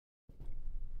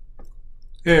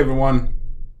Hey everyone,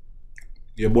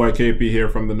 your boy KP here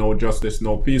from the No Justice,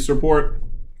 No Peace Report.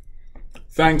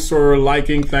 Thanks for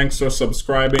liking, thanks for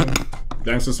subscribing,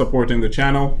 thanks for supporting the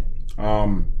channel.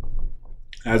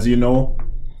 As you know,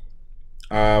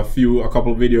 a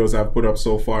couple of videos I've put up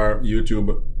so far,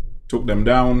 YouTube took them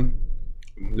down.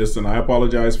 Listen, I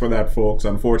apologize for that, folks.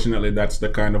 Unfortunately, that's the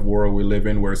kind of world we live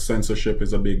in where censorship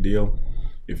is a big deal.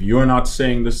 If you're not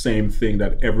saying the same thing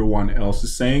that everyone else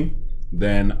is saying,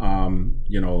 then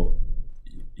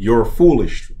you're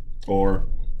foolish, or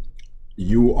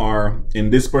you are,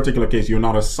 in this particular case, you're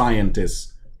not a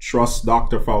scientist. Trust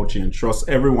Dr. Fauci and trust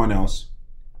everyone else.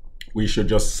 We should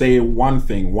just say one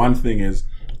thing. One thing is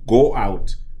go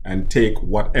out and take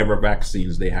whatever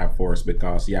vaccines they have for us,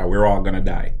 because yeah, we're all gonna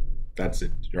die. That's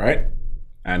it, right?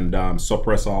 And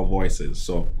suppress all voices.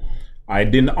 So I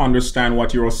didn't understand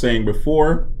what you were saying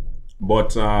before,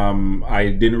 but I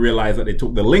didn't realize that they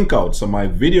took the link out. So my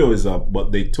video is up,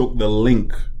 but they took the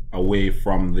link away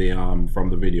from the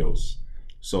videos.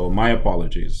 So my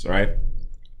apologies, right?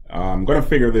 I'm gonna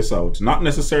figure this out. Not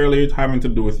necessarily having to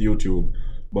do with YouTube,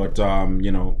 but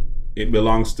it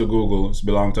belongs to Google. It's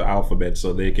belongs to Alphabet,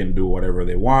 so they can do whatever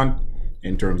they want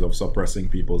in terms of suppressing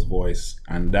people's voice,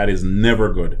 and that is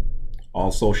never good.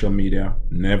 All social media,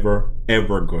 never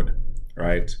ever good,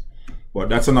 right? But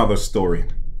that's another story.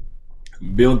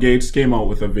 Bill Gates came out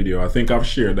with a video, I think I've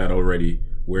shared that already,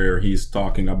 where he's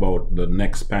talking about the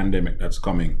next pandemic that's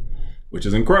coming, which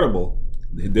is incredible.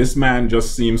 This man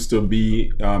just seems to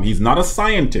be, he's not a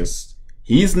scientist.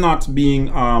 He's not being,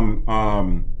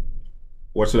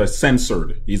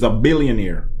 censored. He's a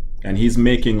billionaire, and he's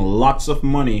making lots of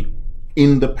money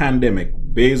in the pandemic.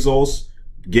 Bezos,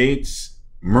 Gates,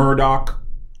 Murdoch,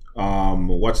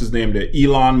 what's his name there,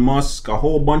 Elon Musk, a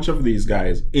whole bunch of these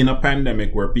guys in a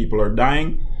pandemic where people are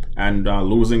dying and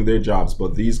losing their jobs.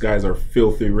 But these guys are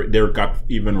filthy. They got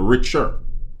even richer.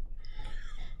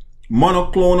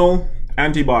 Monoclonal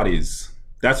antibodies.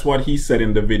 That's what he said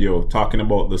in the video, talking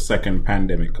about the second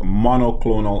pandemic.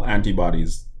 Monoclonal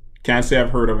antibodies. Can't say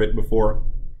I've heard of it before.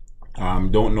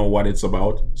 Don't know what it's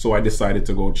about. So I decided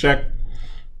to go check.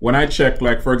 When I checked,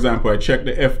 like for example, I checked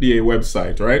the FDA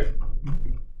website, right?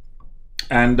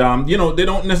 And they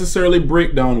don't necessarily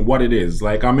break down what it is.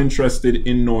 Like, I'm interested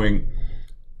in knowing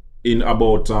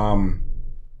about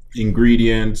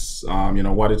ingredients,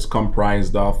 what it's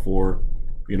comprised of, or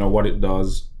what it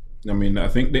does. I mean, I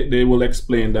think they will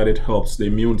explain that it helps the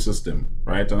immune system,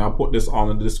 right? And I'll put this on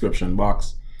in the description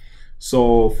box.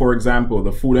 So, for example,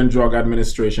 the Food and Drug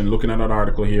Administration, looking at an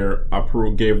article here,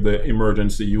 gave the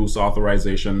emergency use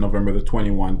authorization November the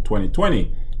 21,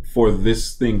 2020 for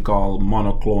this thing called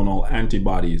monoclonal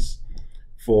antibodies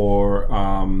for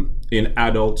in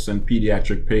adults and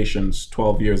pediatric patients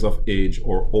 12 years of age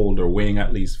or older, weighing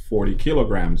at least 40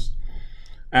 kilograms.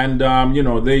 And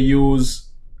they use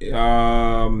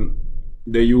some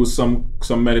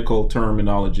medical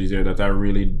terminologies here that I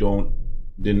really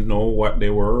didn't know what they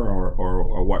were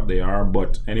or what they are.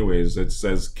 But anyways, it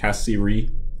says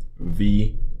Casiri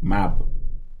V Mab,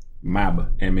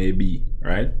 M-A-B,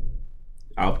 right?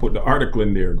 I'll put the article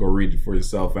in there, go read it for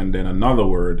yourself. And then another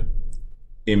word,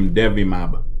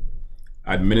 Imdevimab,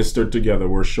 administered together,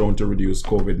 were shown to reduce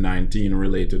COVID-19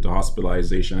 related to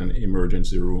hospitalization and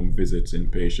emergency room visits in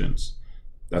patients.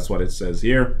 That's what it says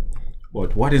here.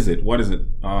 But what is it? What is it?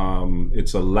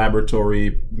 It's a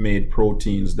laboratory-made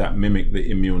proteins that mimic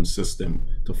the immune system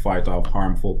to fight off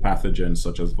harmful pathogens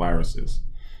such as viruses.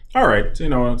 All right,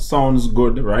 it sounds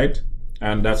good, right?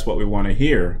 And that's what we want to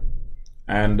hear.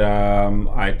 And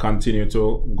I continue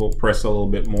to go press a little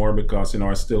bit more because,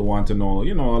 I still want to know,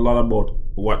 a lot about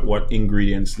what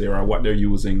ingredients there are, what they're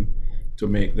using to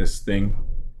make this thing.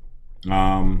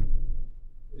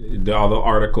 The other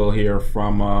article here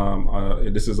from,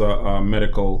 this is a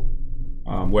medical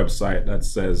website that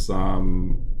says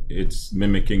it's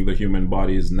mimicking the human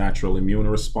body's natural immune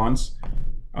response.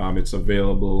 It's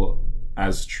available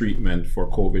as treatment for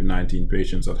COVID-19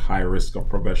 patients at high risk of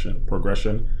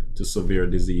progression to severe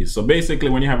disease. So basically,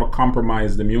 when you have a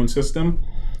compromised immune system,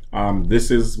 this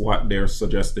is what they're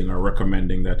suggesting or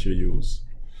recommending that you use.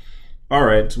 All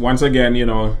right, once again,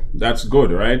 that's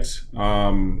good, right?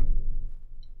 An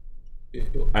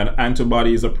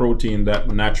antibody is a protein that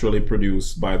naturally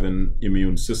produced by the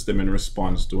immune system in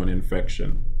response to an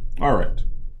infection. All right,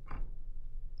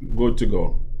 good to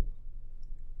go.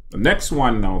 The next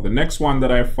one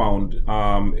that I found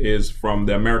is from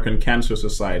the American Cancer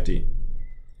Society.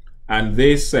 And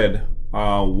they said,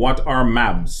 what are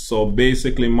MABs? So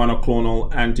basically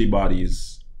monoclonal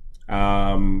antibodies.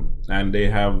 And they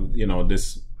have,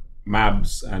 this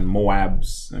MABs and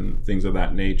MOABs and things of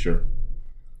that nature.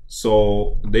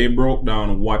 So they broke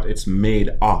down what it's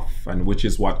made of, and which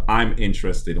is what I'm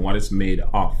interested in, what it's made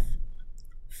of.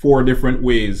 4 different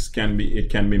ways it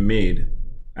can be made,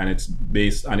 and it's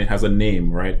based, and it has a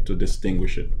name, right, to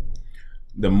distinguish it.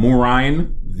 The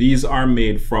murine, these are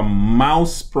made from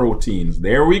mouse proteins.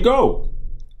 There we go.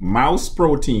 Mouse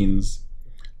proteins,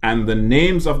 and the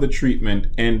names of the treatment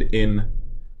end in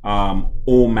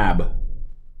OMAB.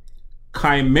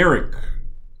 Chimeric,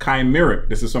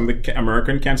 this is from the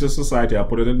American Cancer Society. I'll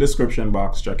put it in the description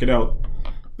box, check it out.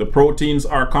 The proteins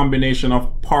are a combination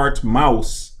of part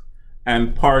mouse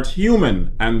and part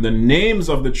human, and the names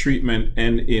of the treatment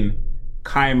end in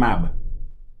chimab,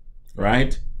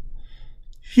 right?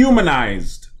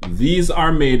 Humanized, these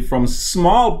are made from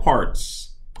small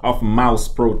parts of mouse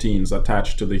proteins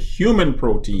attached to the human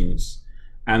proteins,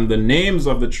 and the names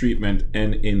of the treatment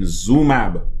end in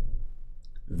zumab.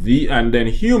 And then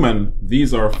human,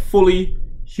 these are fully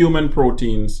human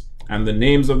proteins, and the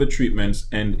names of the treatments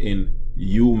end in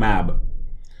umab.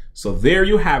 So there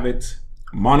you have it.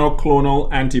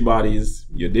 Monoclonal antibodies.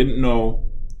 You didn't know,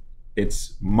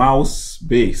 it's mouse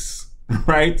base,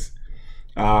 right?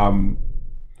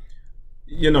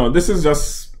 You know, this is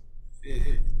just,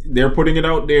 they're putting it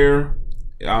out there,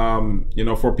 you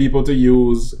know, for people to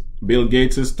use. Bill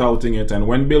Gates is touting it, and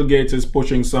when Bill Gates is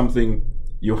pushing something,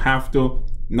 you have to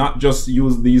not just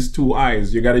use these 2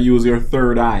 eyes. You got to use your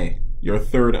third eye. Your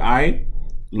third eye.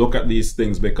 Look at these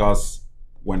things, because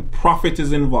when profit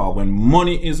is involved, when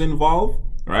money is involved,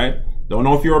 right? Don't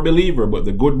know if you're a believer, but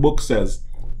the good book says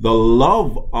the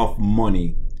love of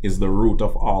money is the root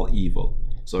of all evil.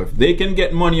 So if they can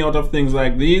get money out of things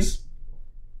like these,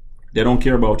 they don't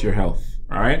care about your health.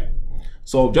 All right.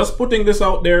 So just putting this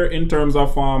out there in terms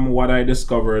of what I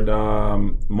discovered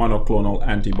monoclonal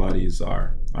antibodies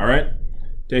are. All right.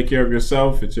 Take care of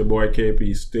yourself. It's your boy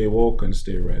KP. Stay woke and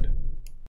stay red.